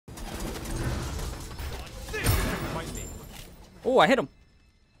Oh, I hit him.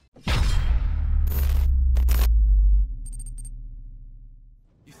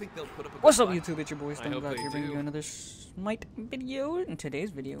 You think they'll put up a good What's up, fight? YouTube? It's your boy Stormglide here, bringing you another Smite video. In today's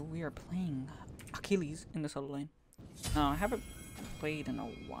video, we are playing Achilles in the solo lane. Now, I haven't played in a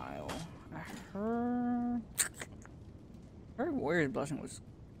while. I heard Warrior's Blessing was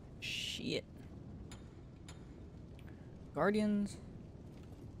shit. Guardians,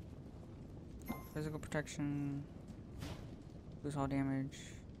 physical protection, lose all damage.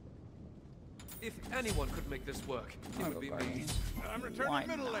 If anyone could make this work, it would be me. I'm returning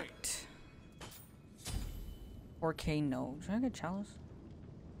middle lane. 4K no. Should I get Chalice?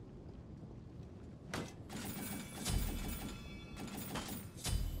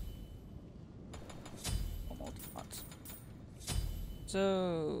 Oh, multi-pots.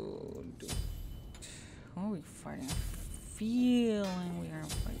 So, who are we fighting? I'm feeling we are gonna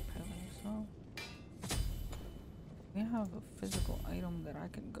fight Pele, so we have a physical item that I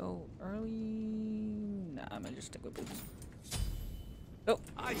can go early. Nah, I'm gonna just stick with boots. Oh,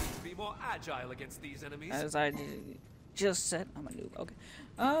 I need to be more agile against these enemies. as I just said, I'm a noob. Okay.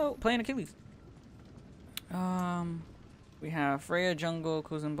 Oh, playing Achilles. We have Freya jungle,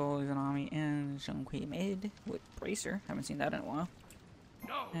 Kuzumbo, Izanami, and Shunqui mid with Bracer. Haven't seen that in a while.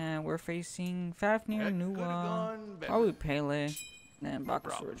 No. And we're facing Fafnir, That could've Nuwa, gone better. probably Pele, and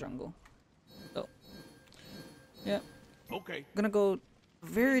Bakasura jungle. So, yep. Okay. Gonna go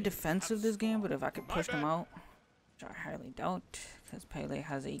very defensive this game, but if I could push them out, which I highly doubt, because Pele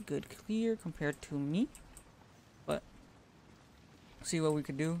has a good clear compared to me. But see what we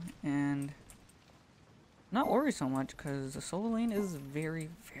could do, and not worry so much, because the solo lane is very,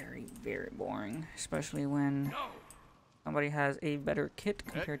 very, very boring, especially when No. somebody has a better kit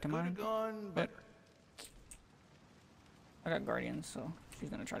compared to That mine. could've gone But better. I got Guardians, so she's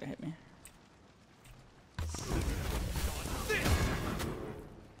gonna try to hit me.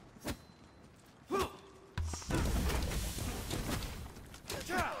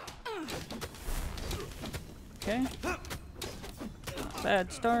 Okay. Not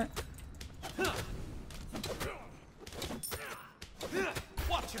bad start.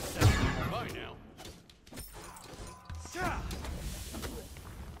 Watch yourself. Bye now.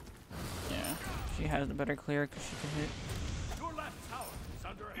 Yeah, she has the better clear because she can hit. Your left tower is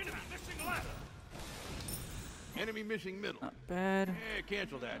under enemy missing left. Enemy missing middle. Not bad. Yeah,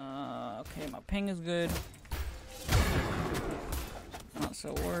 cancel that. Okay, my ping is good. Not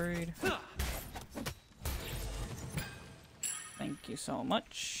so worried. Thank you so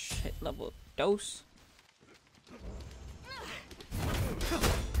much. Hit level dose.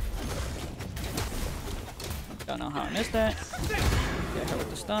 Don't know how I missed that. Get her with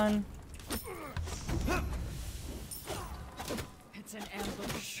the stun. It's an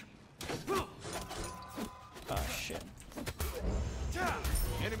ambush. Oh shit.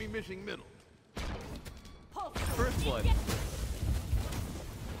 Enemy missing middle. First blood.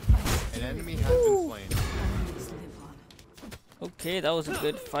 An enemy has been slain. Okay, that was a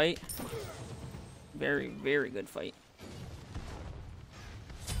good fight. Very, very good fight.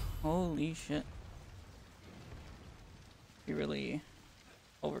 Holy shit. He really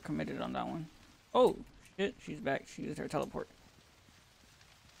overcommitted on that one. Oh, shit, she's back. She used her teleport.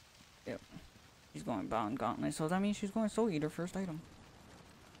 Yep. She's going bound gauntlet, so that means she's going soul eater first item.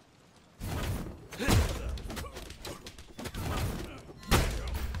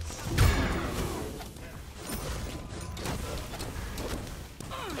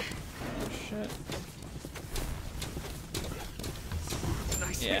 Shit.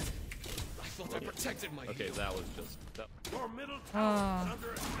 Nice Yeah. hit. I thought I protected my Okay, heel. that was just. Your middle tower is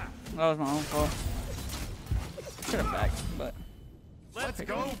under attack. That was my own fault. Should have backed, but Let's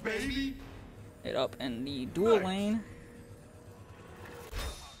go, baby. it up in the dual lane.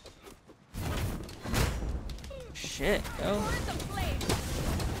 Shit, yo.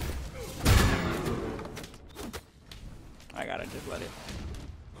 I gotta just let it.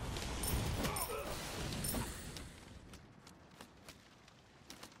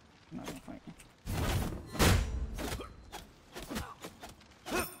 I'm not gonna fight me.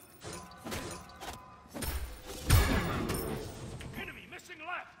 Enemy missing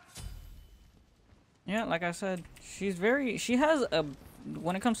left. Yeah, like I said, she has a,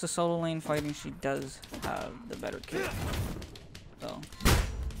 when it comes to solo lane fighting, she does have the better kit. So,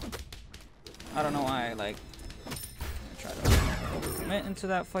 I don't know why, like, I tried to overcommit into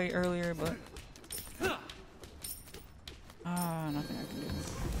that fight earlier, but, nothing I can do.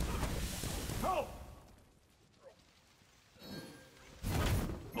 Go.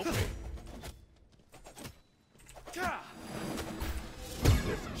 Okay.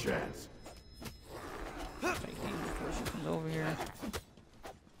 There's a chance. Take aim before she can He's over here.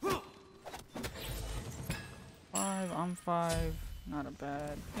 5, I'm 5. Not a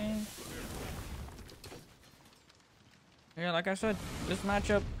bad thing. Yeah, like I said, this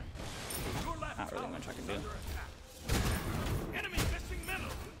matchup, not really much I can do. Enemy missing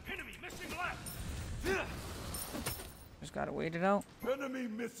middle. Enemy missing left. Just gotta wait it out. Enemy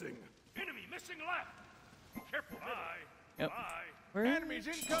missing. Enemy missing left. Careful. Bye. Yep. Bye. Where? Enemies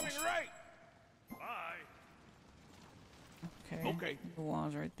incoming right. Bye. Okay. Okay. The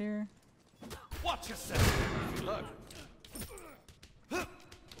wall's right there. Watch yourself. Look.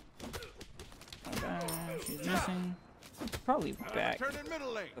 She's missing. Probably back Turn in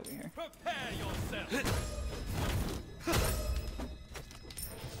middle lane. over here. Prepare yourself.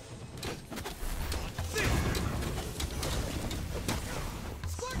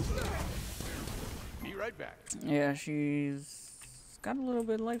 Be right back. Yeah, she's got a little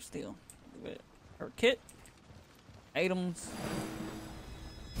bit of lifesteal with her kit, items.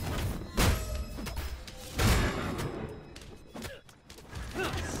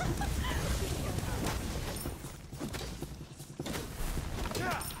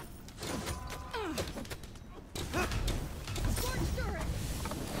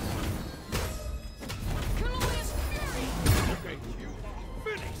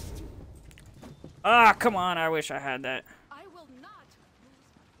 Ah, come on, I wish I had that. I will not.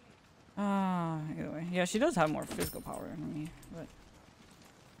 Either way. Yeah, she does have more physical power than me, but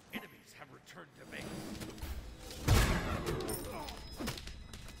Enemies have returned to base.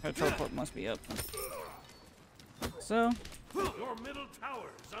 her teleport must be up. So, Your middle tower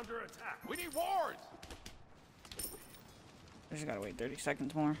is under attack. We need wards. I just gotta wait 30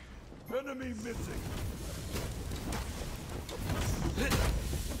 seconds more. Enemy missing.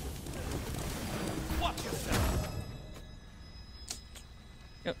 Watch yourself.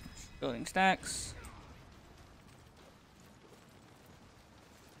 Yep, building stacks.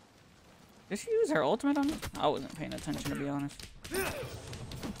 Did she use her ultimate on me? I wasn't paying attention, to be honest.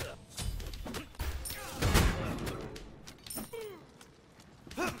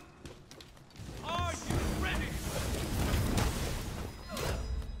 Are you ready?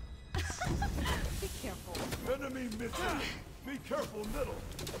 Be careful. Enemy missing. Be careful, middle.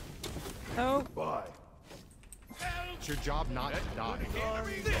 Oh, Bye. It's your job not to die.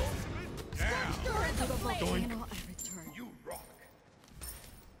 Enemy down. Turret of the volcano, I return. You rock.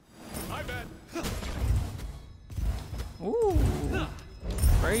 My bad. ooh.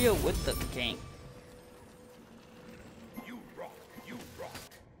 Freya with the gank. You rock. You rock.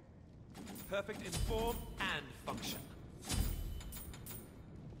 Perfect in form and function.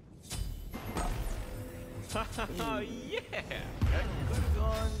 Oh yeah. That could have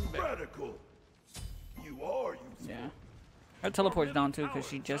gone radical. You are useful. Yeah. Her teleport's down too because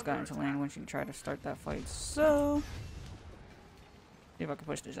she just got into lane when she tried to start that fight. So, see if I can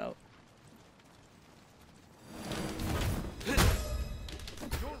push this out. Your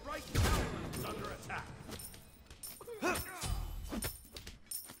right tower is under attack.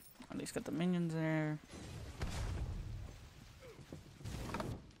 At least got the minions there.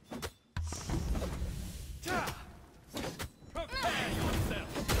 Prepare yourself.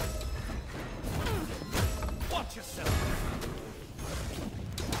 Watch yourself.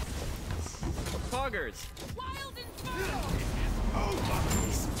 Poggers. Wild inferno.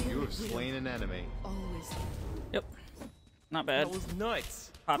 You have slain an enemy. Always. Yep. Not bad. That was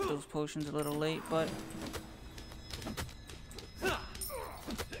nuts. Popped those potions a little late, but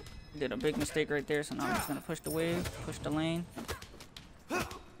did a big mistake right there, so now I'm just gonna push the wave, push the lane,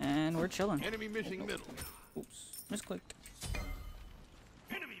 and we're chilling. Enemy missing middle. Oops, misclicked.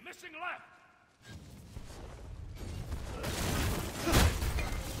 Enemy missing left.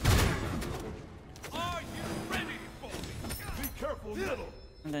 Are you ready for me? Be careful, middle.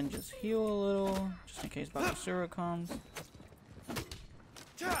 And then just heal a little, just in case Bakasura comes.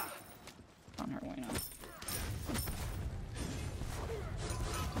 On her way now.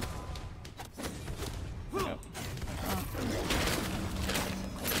 Yep.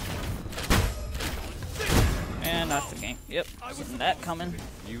 And that's the game. Yep, seen that coming.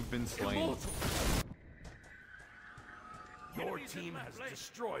 You've been slain. Your team has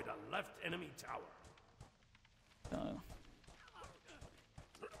destroyed a left enemy tower.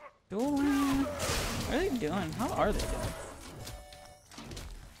 Dueling. What are they doing? How are they doing?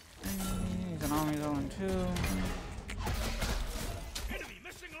 He's an army going too. Enemy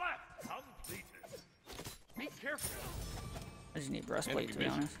missing left. Completed. Be careful. I just need breastplate to be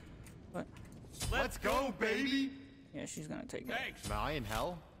honest. But Let's go, baby. yeah, she's gonna take that. Thanks. Am I in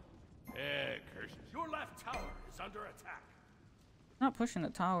hell? Curses. Your left tower is under attack. Not pushing the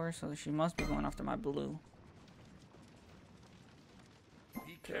tower, so she must be going after my blue.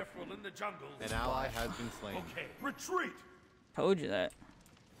 Careful in the jungle. An ally has been slain. Okay, retreat. Told you that.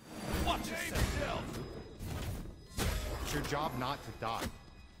 Watch yourself. It's your job not to die.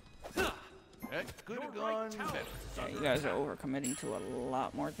 That could have Your right gone tower better. is Yeah, under you guys are attack. overcommitting to a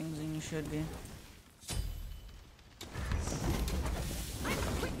lot more things than you should be. I'm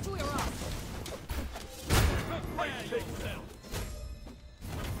quick to erupt. Prepare yourself.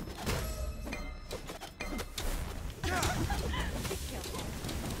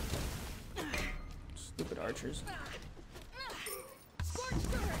 Stupid archers.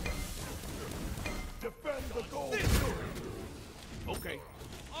 Scorched earth. Defend the goal. Okay.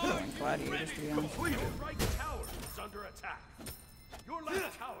 And gladiators, to be honest. Your right tower is under attack. Your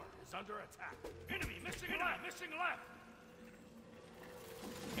left tower is under attack. Enemy missing left.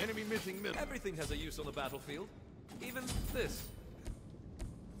 Enemy missing middle. Everything has a use on the battlefield. Even this.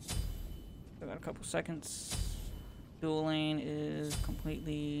 I got a couple seconds. Dual lane is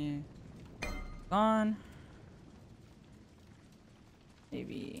completely gone.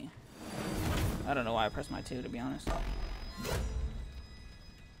 Maybe. I don't know why I pressed my 2, to be honest.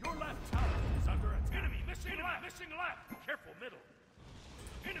 Your left tower is under attack. Enemy missing left. Careful middle.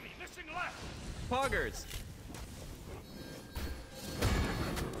 Enemy missing left. Poggers.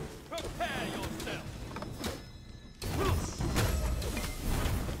 Prepare yourself.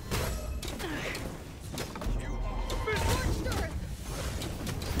 Scorched earth.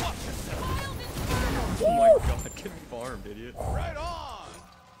 Watch yourself. Wild inferno. Oh my god, get farmed, idiot. Right on.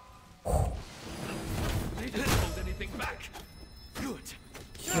 They didn't hold anything back. Good.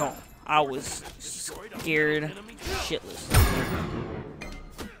 Yo, I was scared shitless.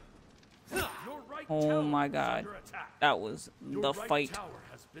 Your right Oh tower my is god. under attack. That was Your the right fight tower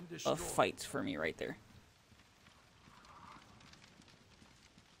has been destroyed. of fights for me right there.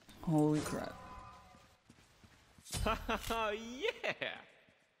 Holy crap. Haha, yeah.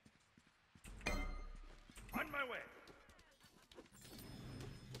 On my way.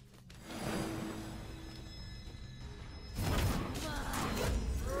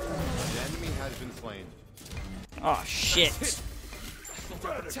 An enemy has been slain. Oh shit.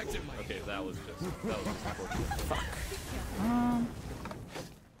 Protected my Okay, that was just unfortunate. Fuck.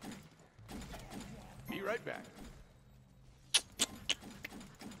 Be right back.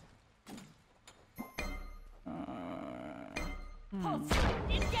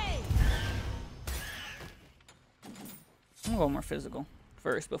 Engage. I'm gonna go more physical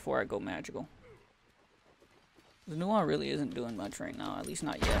first before I go magical. The new one really isn't doing much right now, at least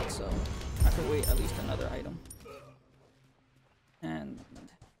not yet, so I could wait at least another item. And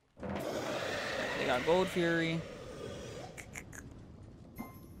they got Gold Fury.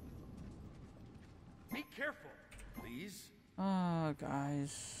 Be careful, please. Oh,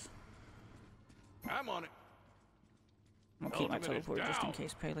 guys. I'm on it. I'm gonna keep my Ultimate is teleport just in down.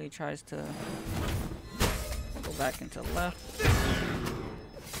 case Pele tries to go back into left.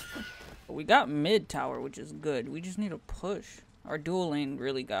 But we got mid tower, which is good. We just need a push. Our dual lane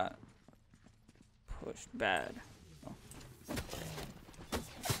really got pushed bad. So.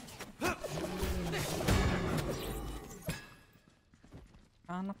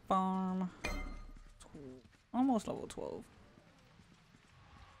 On the farm. Almost level 12.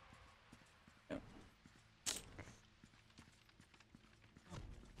 Yep.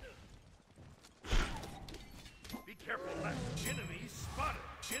 Be careful, left. Enemy spotted.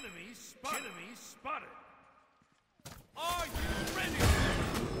 Enemy spotted. Enemy spotted. Are you ready?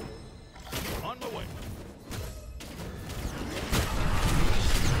 On my way.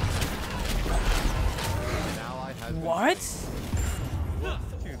 An ally has been What?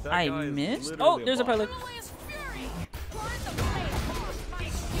 Dude, that I guy is missed? literally Oh, there's a bot. Pele. Glorious fury. Burn the flame across my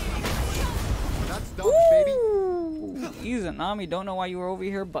skin. That's done, baby. Ooh, Izanami, don't know why you were over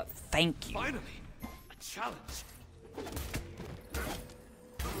here, but thank you. Finally, a challenge.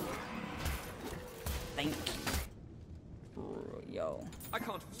 Thank you. Bro, yo, I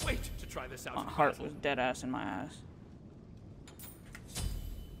can't wait to try this out. my in heart battle. was dead ass in my ass.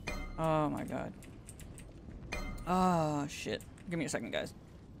 Oh my god. Oh shit. Give me a second, guys.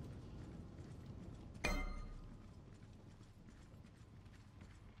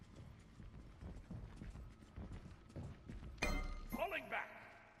 Falling back.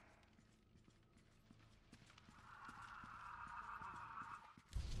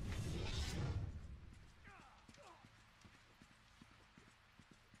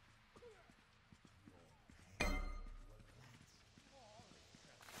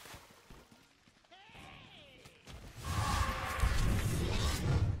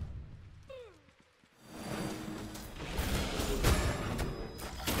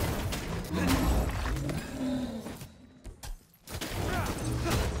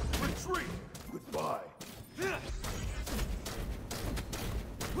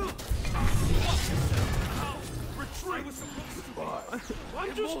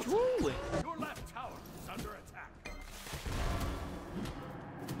 I'm just trolling. Your left tower is under attack.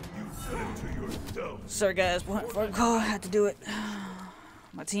 You said it to yourself. Sorry guys, I had to do it.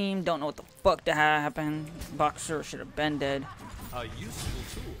 My team don't know what the fuck to happen. Boxer should have been dead. A useful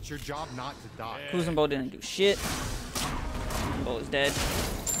tool. It's your job not to die. Kuzenbo didn't do shit. Kuzenbo is dead.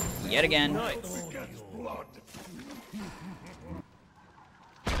 Yet again. Nice.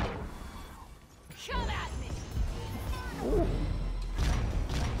 Come at me. Ooh.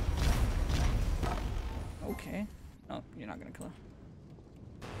 Okay. Oh, you're not gonna kill her.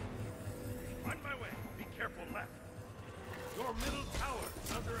 On my way. Be careful left. Your middle tower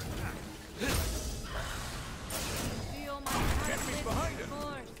is under attack. Feel my Enemies behind it.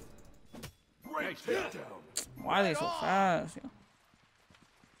 force. Great takedown. Why are they so fast? Yo?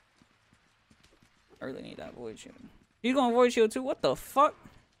 I really need that void shield. He's going void shield too? What the fuck?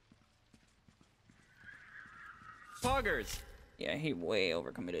 Poggers. Yeah, he way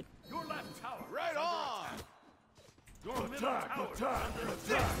overcommitted. Your left tower. Right on. Your middle tower is under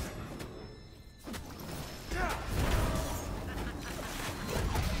attack.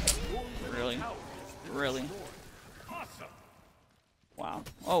 Really? Really? Awesome. Wow.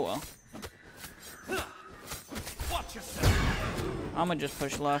 Oh well. Watch yourself. I'ma just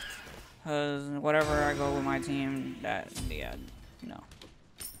push left. Cause whatever I go with my team, no.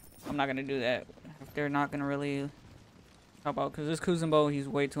 I'm not gonna do that. If they're not gonna really help out, cause this Kuzenbo, he's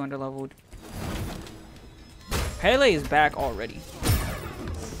way too underleveled. Pele is back already.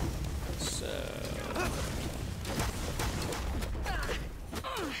 So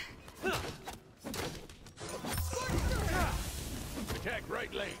Attack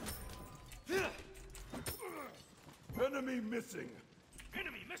right lane. Enemy missing.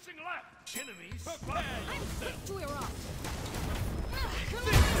 Enemy missing left. Enemy spotted. I'm quick to erupt.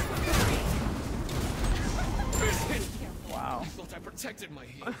 wow. Thought I protected my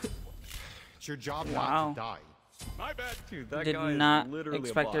heel. It's your job Wow. not to die. My bad. Dude, that Did guy not is literally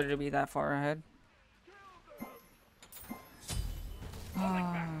expect a her bot. to be that far ahead.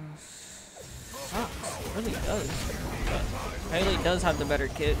 Sucks. Really does. But Haley does have the better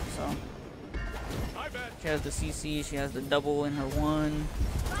kit, so My bad. she has the CC, she has the double in her one,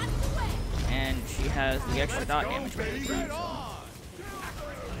 and she has the extra dot damage for her too, so.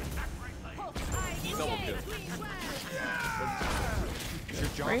 Double kill. It's your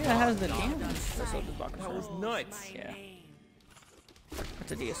job Rhea not has to the die. damage. So does Baka. That was nuts. Yeah.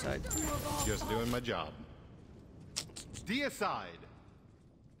 That's a deicide. Just doing my job. Deicide.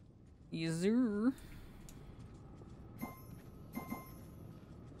 Easier.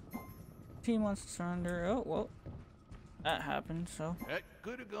 Team wants to surrender. Oh, well. That happened, so. That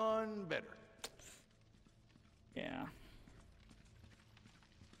could have gone better. Yeah.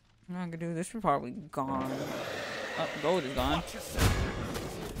 I'm not gonna do this. We're probably gone. Oh, gold is gone.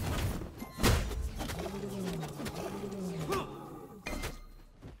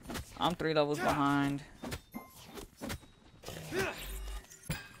 I'm 3 levels behind.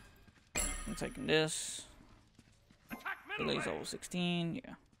 I'm taking this. Attack middle Delay's lane. level 16.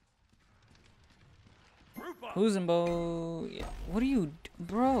 Yeah. Group up. Kuzenbo. Yeah. What are you,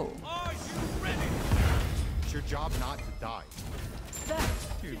 bro? Are you ready? It's your job not to die.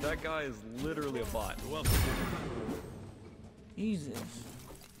 Dude, that guy is literally a bot. Jesus.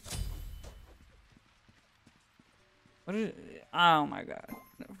 What is it? Oh my god.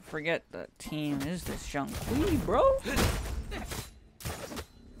 Forget the team. Is this Shang-Chi, bro?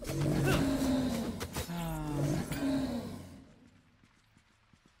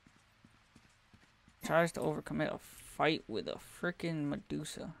 Tries to overcommit a fight with a frickin'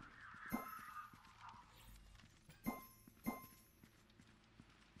 Medusa.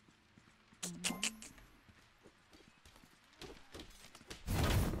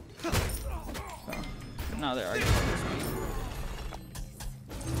 Now they're arguing about this game.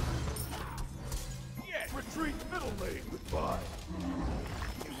 Yes. Retreat middle lane. Goodbye.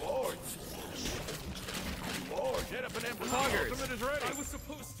 You lords. You lords. Head up an ember. Poggers. Ultimate is ready. I was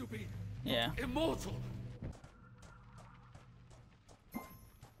supposed to be Yeah. immortal.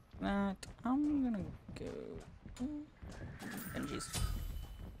 That I'm gonna go. Benji's.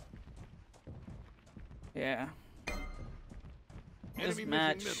 Yeah. This Enemy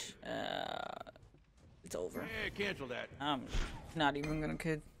match, missing it's over. Yeah, cancel that. I'm not even gonna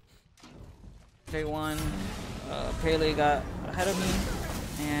kid. Day one, Pele got ahead of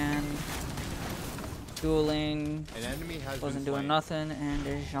me, and dueling An enemy has wasn't been doing slain. nothing, and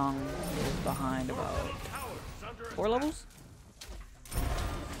Zhang is behind about Tower is under 4 levels.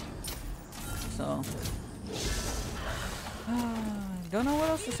 So, don't know what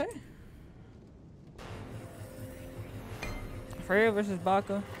else to say. Freya versus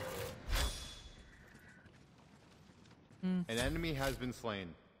Baka. An enemy has been slain.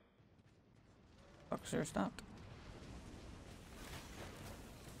 Fuck, sure stopped.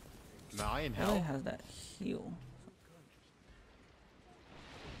 Am I in Freya hell? has that heal.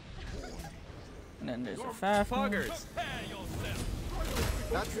 And then there's a Fafnir. Poggers!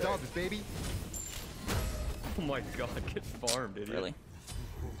 That's Dubs, baby. Oh my god, get farmed, idiot. Really?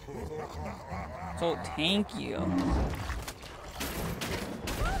 So tanky.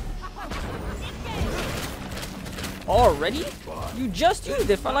 Already? You just used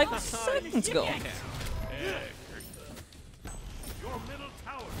it for like seconds ago. Your middle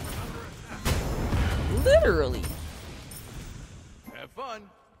tower is under attack. Literally. Have fun.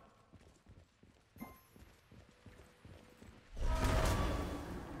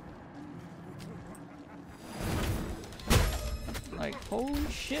 Like, holy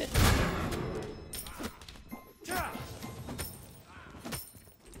shit.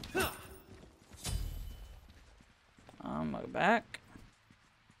 I'm back.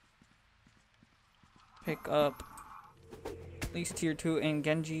 Pick up at least tier 2 and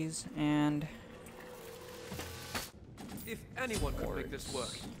Genji's and If anyone could make this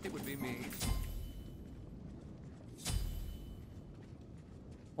work, it would be me.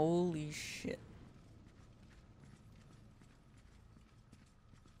 holy shit.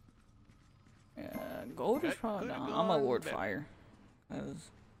 Gold is probably could've down. I'm a gone ward better. fire. 'Cause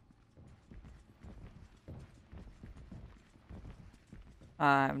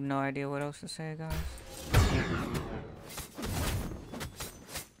I have no idea what else to say, guys.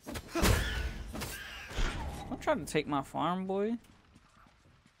 I'm trying to take my farm, boy.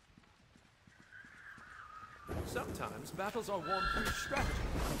 Sometimes battles are won through strategy,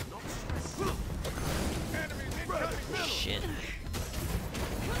 not strength. Shit.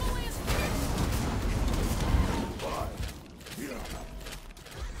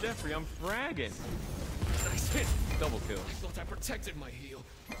 Jeffrey, I'm fragging. Nice hit. Double kill. I thought I protected my heel.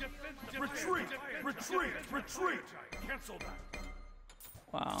 Retreat! Retreat! Retreat! Cancel that.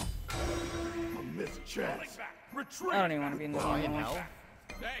 Wow. A missed chance. Retreat! I don't even want to be in this Am I game in anymore. hell?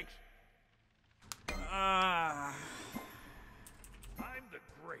 Thanks. Ah. I'm the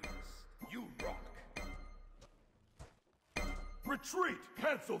greatest. You rock. Retreat!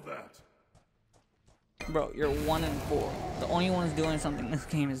 Cancel that. Bro, you're 1 and 4. The only ones doing something in this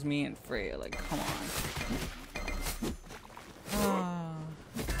game is me and Freya. Like, come on.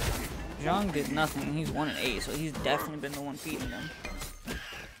 Zhang did nothing. He's 1 and 8, so he's definitely been the one feeding them.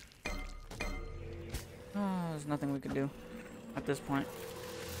 There's nothing we can do at this point.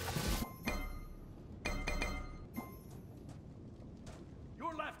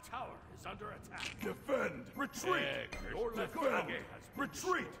 Your left tower is under attack. Defend! Retreat! Your left tower has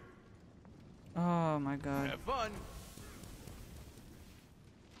retreat! Oh my god. Have fun!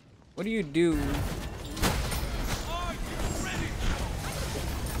 What do you do? Are you ready?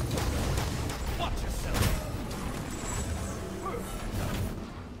 Watch yourself!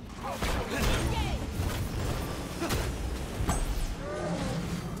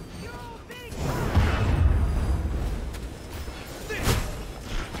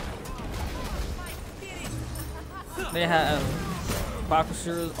 They have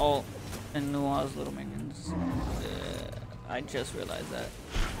Bakasura's ult and Nua's little minions. I just realized that.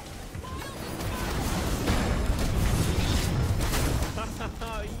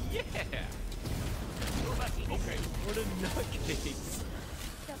 Yeah! Okay, what a nutcase.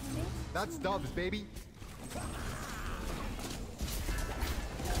 That's Dubs, baby.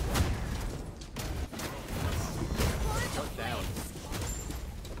 Shut down.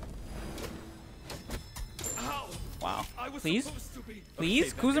 Wow. I was Please? supposed to be.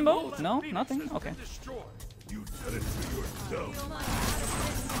 Please? Kuzumbo? No? Nothing? Okay. Destroyed. You did it to yourself.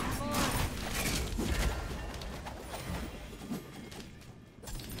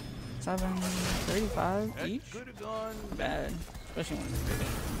 735 each? Could have gone Bad. Especially when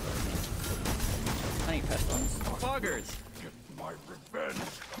I need pestilence. Poggers! My revenge.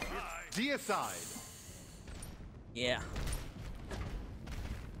 Deicide. Yeah.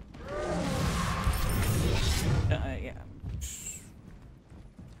 Yeah.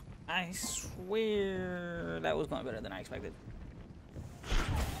 I swear that was going better than I expected.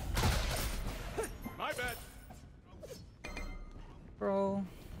 My bad. Bro,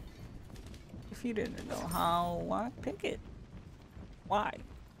 if you didn't know how, why pick it? Why?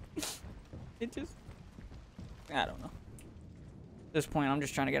 It just, I don't know. At this point, I'm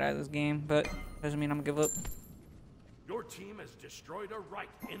just trying to get out of this game, but doesn't mean I'm gonna give up. Your team has destroyed a right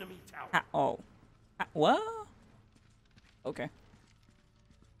enemy tower. Oh. What? Okay.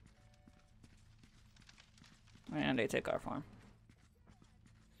 And they take our farm.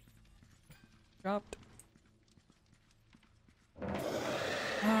 Dropped.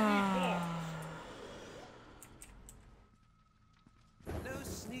 No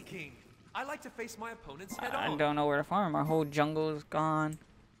sneaking. I like to face my opponents head I on. don't know where to farm. Our whole jungle is gone.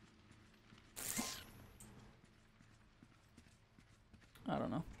 I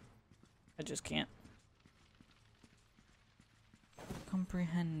don't know. I just can't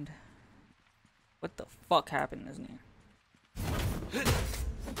comprehend what the fuck happened in this game.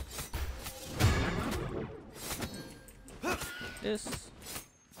 This.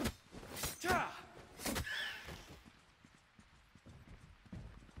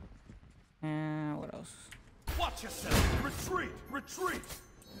 And what else? Watch yourself! Retreat! Retreat!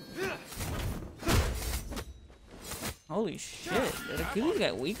 Holy shit, did Achilles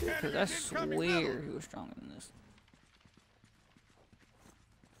get weaker? Because I swear he was stronger than this.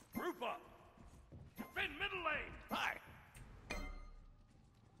 Group up! Defend middle lane! Hi!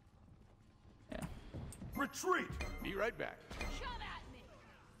 Yeah. Retreat! Be right back. Shove at me.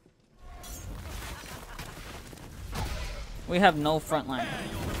 We have no front line.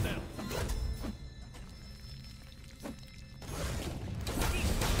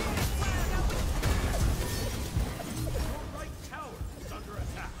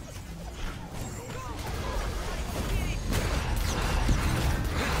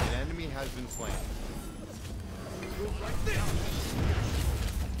 Has been slain.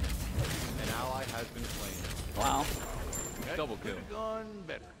 An ally has been slain. Wow. Double kill. Gone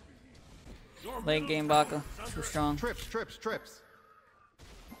better. Late game Baka. Too strong. Trips, trips, trips.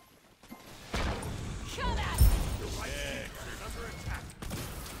 Shove at me.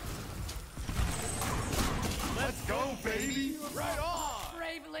 Let's go, baby! Right on!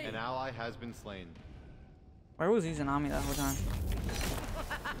 Bravely. An ally has been slain. Where was Izanami that whole time?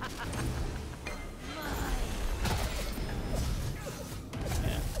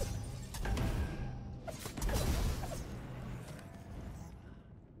 Yeah.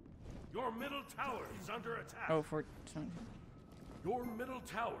 Your middle tower is under attack. Oh, for some. Your middle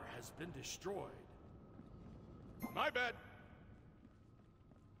tower has been destroyed. My bad.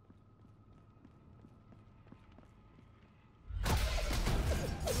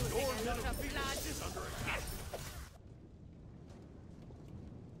 Your middle is under attack.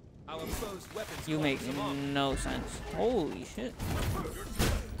 Our foe's weapons You make cause them on. no sense. Holy shit. Your turret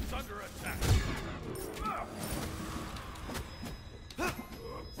is under attack.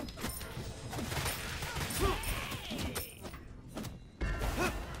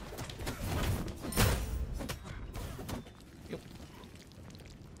 Yep.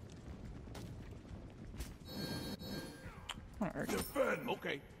 I want an urgent. Defend.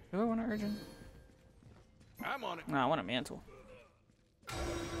 Okay, Do I want an urgent? I'm on it. No, I want a mantle.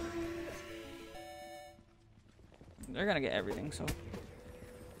 They're gonna get everything, so.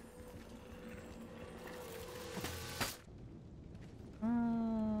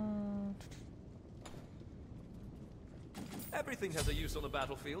 Everything has a use on the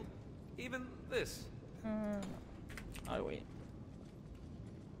battlefield. Even this. I'll wait.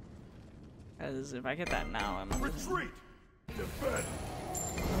 Because if I get that now, I'm losing. Retreat. Defend.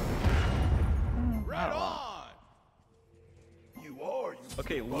 Right on. You are. You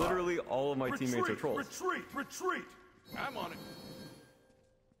Okay, survive. literally all of my teammates are Retreat, trolls. Retreat! Retreat! I'm on it.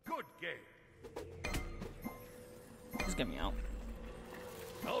 Good game. Just get me out.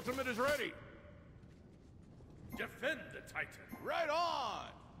 Ultimate is ready. Defend the Titan. Right on.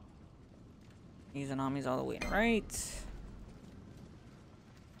 Izanami's all the way right.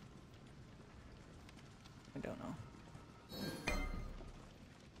 I don't know.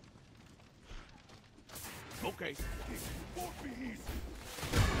 Okay. It won't be easy.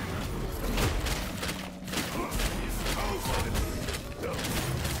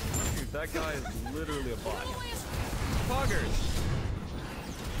 Dude, that guy is literally a bot. Poggers!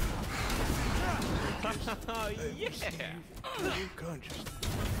 Yeah! Conscious.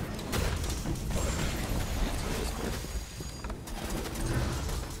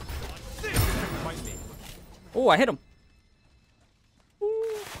 Fight me. Oh, I hit him. Going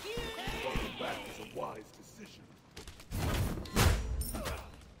back is a wise decision.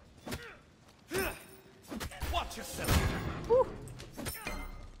 Watch yourself.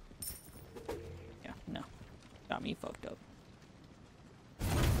 Yeah, no. Got me fucked up.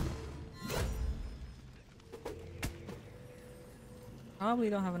 Probably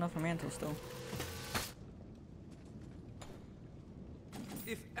don't have enough for mantle still.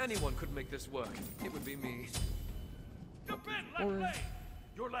 If anyone could make this work, it would be me. Defend left lane.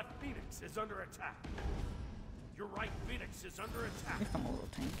 Your left Phoenix is under attack. Your right Phoenix is under I attack. think I'm a little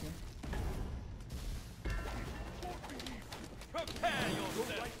tanky. Prepare yourself.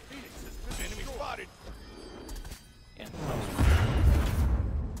 Your right Phoenix has been destroyed. spotted. Yeah.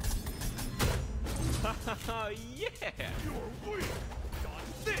 Yeah! You're weak.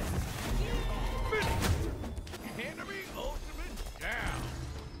 Dodge this. Finish. Enemy ultimate down.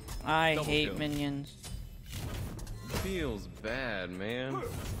 I Double hate kill. minions. Feels bad, man. Dude,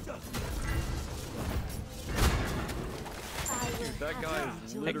 that guy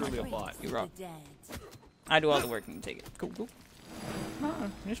is literally a bot. You rock. I do all the work and you take it. Cool, cool. No,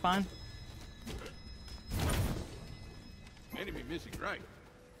 it's fine. Enemy missing right.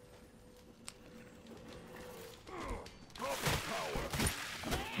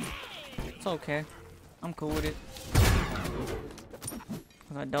 It's okay. I'm cool with it.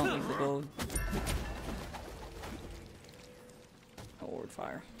 Cause I don't need the gold. Or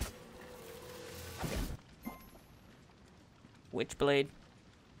fire. Witchblade.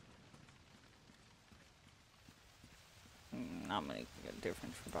 Not making a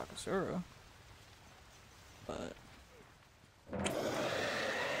difference for Bakasura. But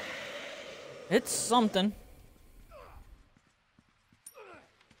it's something.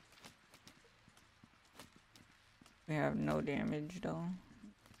 We have no damage though.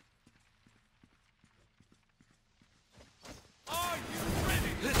 Are you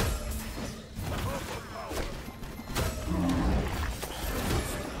ready?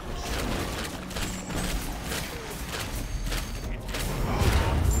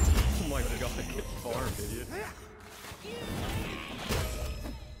 Oh my god, get farmed, idiot.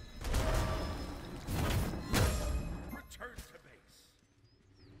 Return to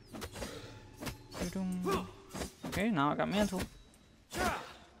base. Doo-dum. Okay, now I got mantle. Group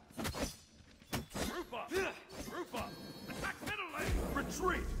up. Group up. Attack middle lane.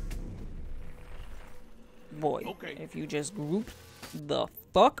 Retreat. Boy, Okay. if you just group the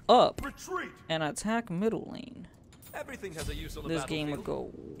fuck up Retreat. and attack middle lane, Everything has a use on the this game would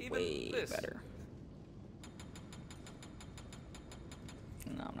battlefield. go Even way this. better.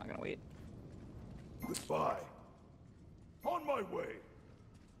 No, I'm not gonna wait. Goodbye. On my way.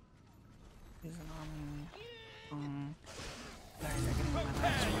 He's an army. Guys, they're getting my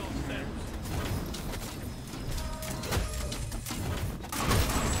last one.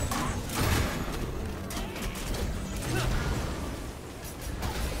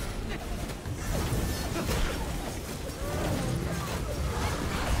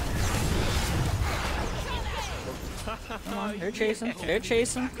 Come on, they're chasing. They're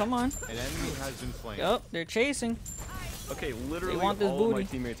chasing. Come on. An enemy has been slain. Yup, they're chasing. Okay, literally want this all of my booty.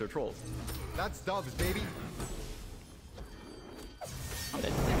 teammates are trolls. That's dubs, baby. I'm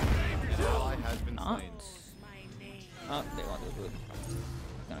dead. An ally has been Nuh-uh. slain. Oh, they want this wood.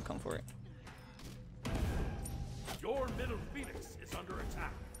 Gonna come for it. Your middle phoenix is under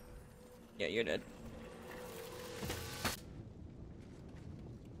attack. Yeah, you're dead.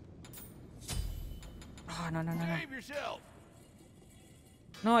 Oh, no, no, no, no. Save yourself.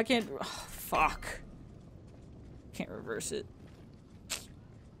 No, I can't. Oh, fuck. Can't reverse it.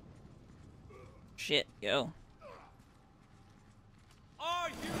 Shit, yo. Are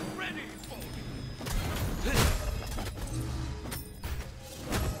you ready, folks?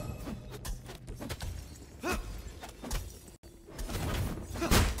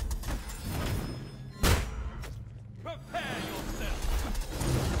 Prepare yourself.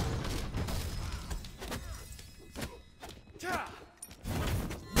 Ta!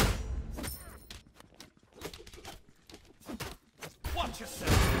 Watch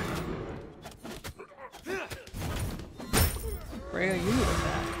yourself. Freya, you need a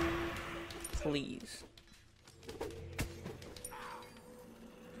back. Please.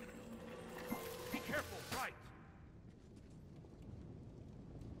 Be careful, right?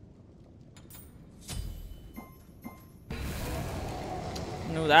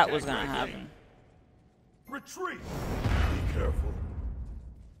 Knew that was gonna happen. Retreat. Be careful.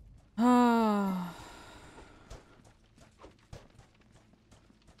 Ah.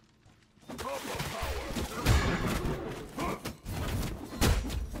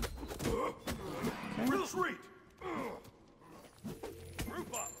 Retreat.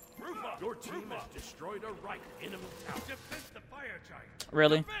 Group up. Group up. Your team has destroyed a right enemy town. Defend the fire giant.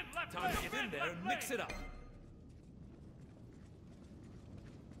 Really? Defend left Time to get in there and mix it up.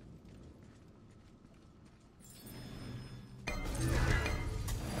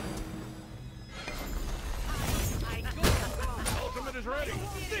 Ultimate is ready.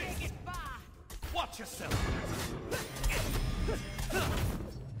 Watch yourself.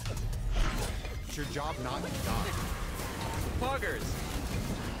 It's your job not to die. Poggers!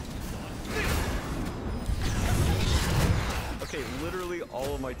 Okay, literally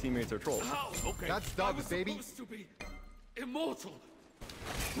all of my teammates are trolls. How? Okay. That's I dubs, was baby. supposed to be immortal.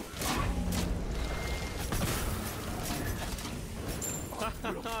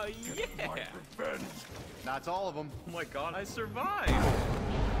 Yeah! That's all of them. Oh my god, I survived!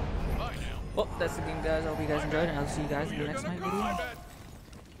 Bye now. Well, that's the game, guys. I hope you guys enjoyed, and I'll see you guys in the next night video.